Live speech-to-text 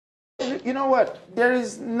You know what? There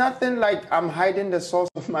is nothing like I'm hiding the source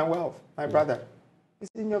of my wealth, my brother. It's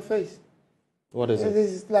in your face. What is it?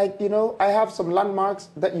 It's like, you know, I have some landmarks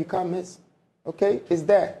that you can't miss. Okay, it's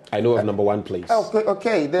there. I know of number one place.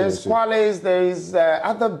 Okay. There's Kwales, there's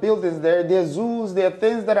other buildings, there's zoos, there are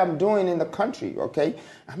things that I'm doing in the country, okay?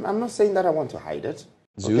 I'm not saying that I want to hide it.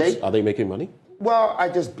 Zoos, okay? Are they making money? Well, I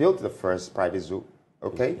just built the first private zoo,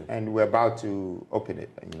 okay? And we're about to open it,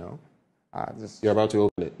 you know? You're about to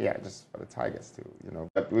open it? Yeah, just for the tigers too, you know.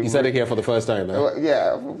 But you said it here for the first time, huh?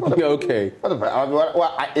 Yeah. Okay.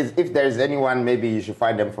 If there's anyone, maybe you should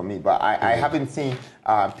find them for me. But I haven't seen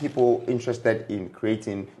people interested in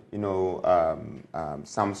creating, you know,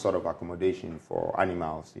 some sort of accommodation for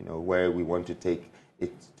animals, you know, where we want to take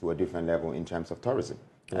it to a different level in terms of tourism.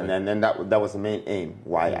 And then that was the main aim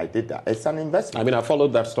why I did that. It's an investment. I mean, I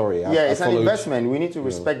followed that story. It's an investment. We need to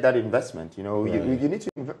respect that investment. You know, you need to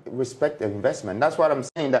respect the investment. That's what I'm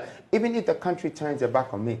saying. That even if the country turns their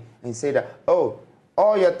back on me and say that, oh,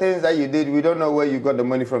 all your things that you did, we don't know where you got the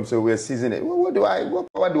money from, so we're seizing it. Well, what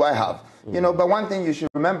do I have? You know, but one thing you should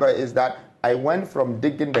remember is that I went from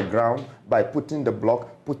digging the ground by putting the block,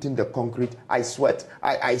 putting the concrete. I sweat.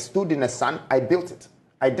 I stood in the sun. I built it.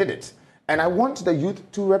 I did it. And I want the youth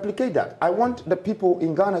to replicate that. I want the people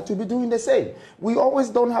in Ghana to be doing the same. We always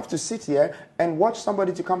don't have to sit here and watch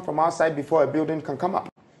somebody to come from outside before a building can come up.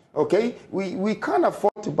 Okay? We can't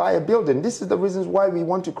afford to buy a building. This is the reasons why we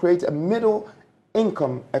want to create a middle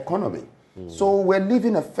income economy. So we're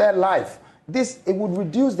living a fair life. It would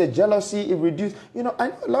reduce the jealousy. You know, I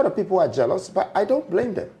know a lot of people are jealous, but I don't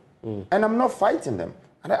blame them. And I'm not fighting them.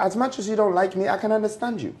 And as much as you don't like me, I can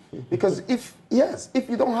understand you. Because if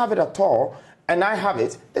you don't have it at all, and I have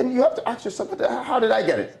it, then you have to ask yourself, how did I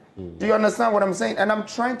get it? Do you understand what I'm saying? And I'm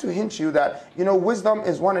trying to hint you that, you know, wisdom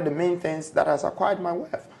is one of the main things that has acquired my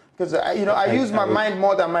wealth. Because, you know, I use my mind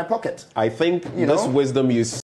more than my pocket. I think this wisdom you